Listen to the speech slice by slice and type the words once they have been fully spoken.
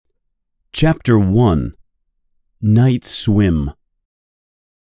Chapter 1 Night Swim.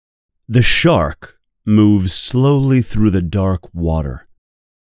 The shark moves slowly through the dark water.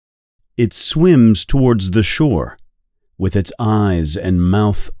 It swims towards the shore, with its eyes and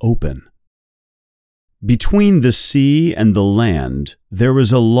mouth open. Between the sea and the land there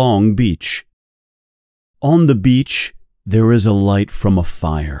is a long beach. On the beach there is a light from a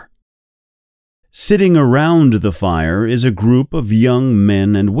fire. Sitting around the fire is a group of young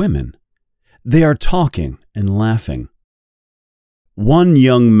men and women. They are talking and laughing. One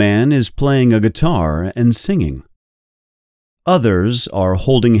young man is playing a guitar and singing. Others are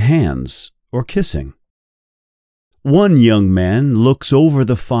holding hands or kissing. One young man looks over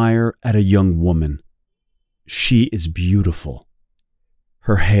the fire at a young woman. She is beautiful.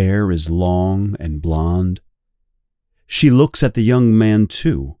 Her hair is long and blonde. She looks at the young man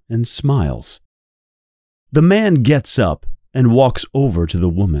too and smiles. The man gets up and walks over to the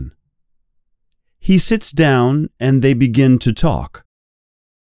woman. He sits down and they begin to talk.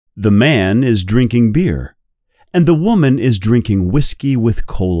 The man is drinking beer, and the woman is drinking whiskey with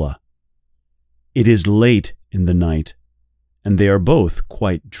cola. It is late in the night, and they are both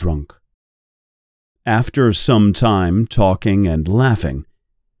quite drunk. After some time talking and laughing,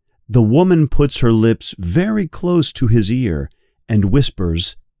 the woman puts her lips very close to his ear and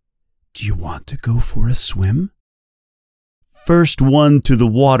whispers, "Do you want to go for a swim?" "First one to the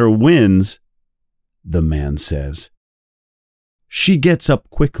water wins," the man says. She gets up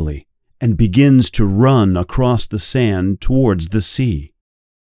quickly and begins to run across the sand towards the sea.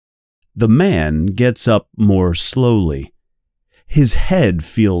 The man gets up more slowly. His head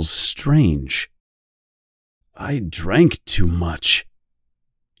feels strange. "I drank too much,"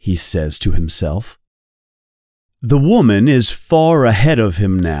 he says to himself. The woman is far ahead of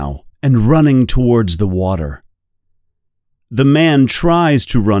him now and running towards the water. The man tries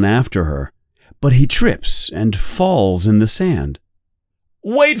to run after her, but he trips and falls in the sand.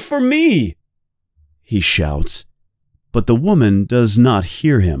 "Wait for me!" he shouts, but the woman does not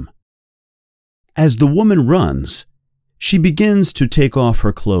hear him. As the woman runs, she begins to take off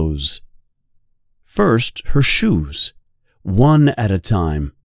her clothes. First her shoes, one at a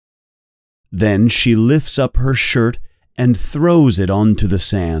time. Then she lifts up her shirt and throws it onto the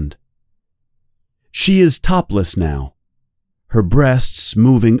sand. She is topless now, her breasts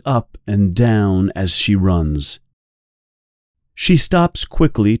moving up and down as she runs. She stops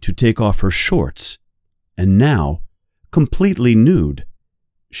quickly to take off her shorts, and now, completely nude,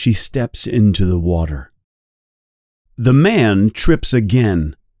 she steps into the water. The man trips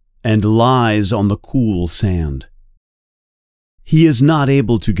again and lies on the cool sand. He is not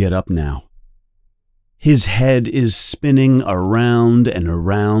able to get up now. His head is spinning around and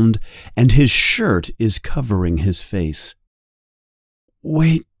around, and his shirt is covering his face.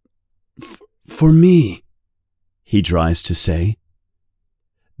 "Wait for me," he tries to say.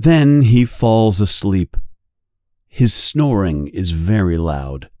 Then he falls asleep. His snoring is very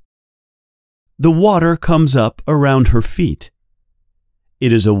loud. The water comes up around her feet.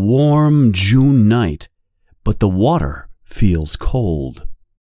 It is a warm June night, but the water feels cold.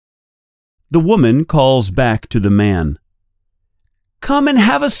 The woman calls back to the man, "Come and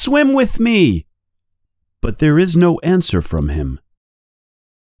have a swim with me!" But there is no answer from him.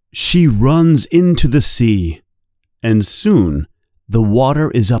 She runs into the sea, and soon the water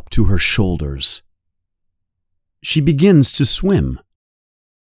is up to her shoulders. She begins to swim.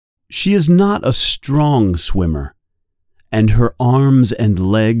 She is not a strong swimmer, and her arms and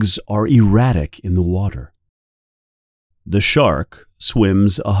legs are erratic in the water. The shark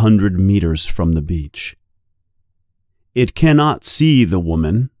swims 100 meters from the beach. It cannot see the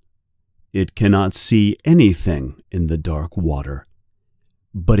woman. It cannot see anything in the dark water,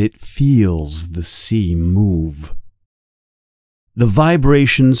 but it feels the sea move. The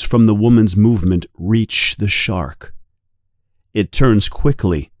vibrations from the woman's movement reach the shark. It turns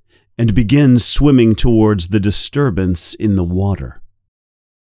quickly and begins swimming towards the disturbance in the water.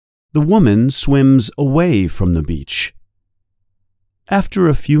 The woman swims away from the beach. After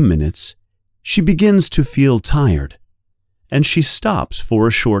a few minutes, she begins to feel tired, and she stops for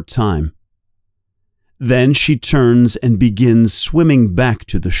a short time. Then she turns and begins swimming back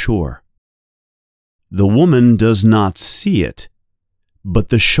to the shore. The woman does not see it, but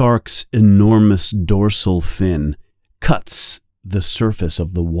the shark's enormous dorsal fin cuts the surface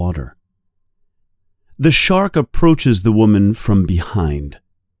of the water. The shark approaches the woman from behind.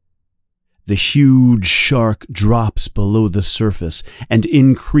 The huge shark drops below the surface and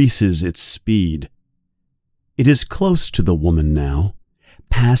increases its speed. It is close to the woman now,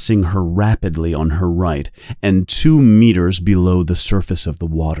 passing her rapidly on her right and 2 meters below the surface of the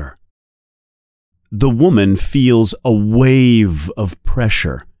water. The woman feels a wave of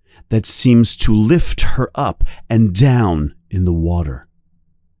pressure that seems to lift her up and down in the water.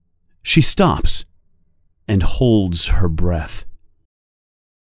 She stops and holds her breath.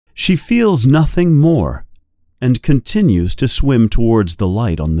 She feels nothing more and continues to swim towards the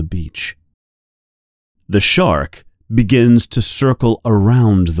light on the beach. The shark begins to circle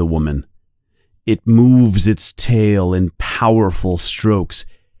around the woman. It moves its tail in powerful strokes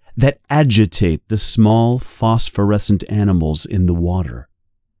that agitate the small phosphorescent animals in the water.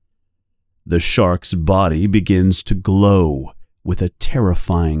 The shark's body begins to glow with a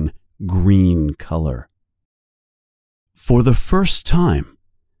terrifying green color. For the first time,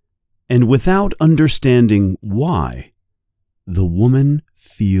 and without understanding why, the woman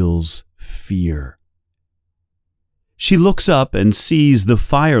feels fear. She looks up and sees the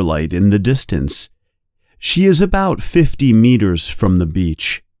firelight in the distance. She is about 50 meters from the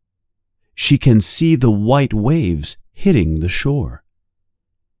beach. She can see the white waves hitting the shore.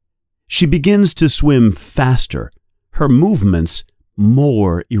 She begins to swim faster, her movements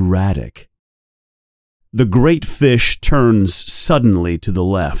more erratic. The great fish turns suddenly to the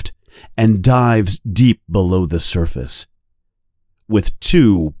left and dives deep below the surface. With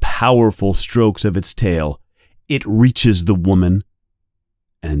 2 powerful strokes of its tail, it reaches the woman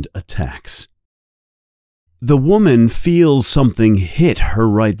and attacks. The woman feels something hit her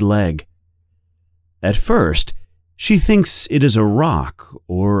right leg. At first, she thinks it is a rock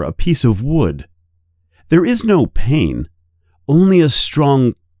or a piece of wood. There is no pain, only a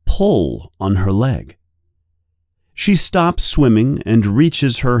strong pull on her leg. She stops swimming and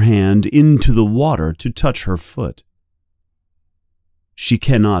reaches her hand into the water to touch her foot. She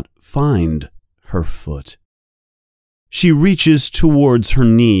cannot find her foot. She reaches towards her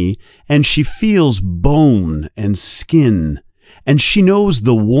knee, and she feels bone and skin, and she knows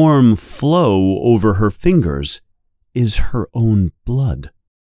the warm flow over her fingers is her own blood.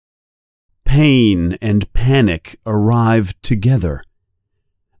 Pain and panic arrive together.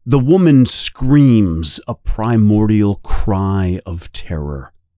 The woman screams a primordial cry of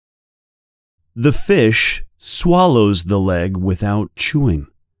terror. The fish swallows the leg without chewing.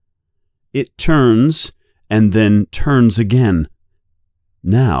 It turns and then turns again.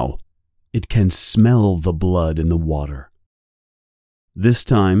 Now it can smell the blood in the water. This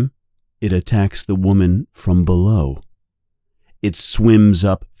time it attacks the woman from below. It swims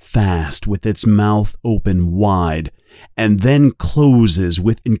up fast with its mouth open wide and then closes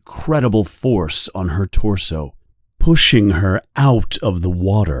with incredible force on her torso, pushing her out of the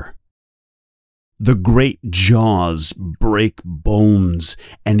water. The great jaws break bones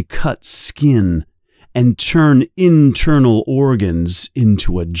and cut skin and turn internal organs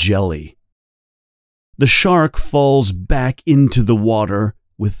into a jelly. The shark falls back into the water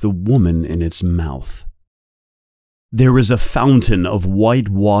with the woman in its mouth. There is a fountain of white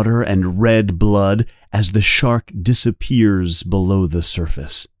water and red blood as the shark disappears below the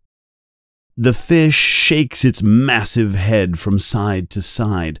surface. The fish shakes its massive head from side to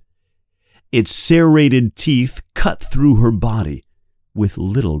side. Its serrated teeth cut through her body with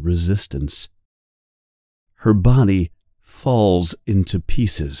little resistance. Her body falls into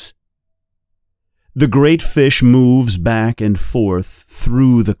pieces. The great fish moves back and forth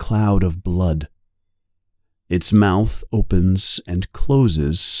through the cloud of blood. Its mouth opens and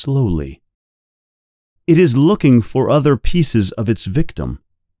closes slowly. It is looking for other pieces of its victim.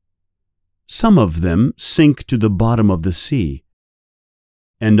 Some of them sink to the bottom of the sea,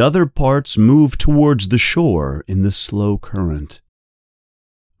 and other parts move towards the shore in the slow current.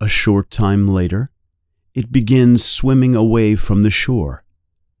 A short time later, it begins swimming away from the shore,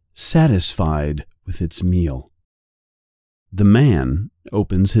 satisfied with its meal. The man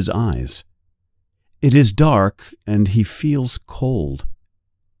opens his eyes. It is dark and he feels cold.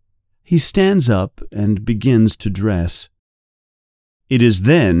 He stands up and begins to dress. It is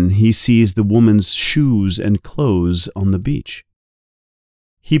then he sees the woman's shoes and clothes on the beach.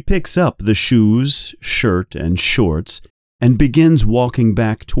 He picks up the shoes, shirt, and shorts and begins walking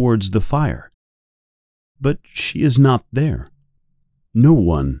back towards the fire. But she is not there. No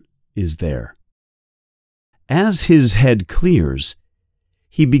one is there. As his head clears,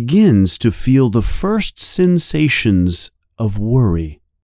 he begins to feel the first sensations of worry.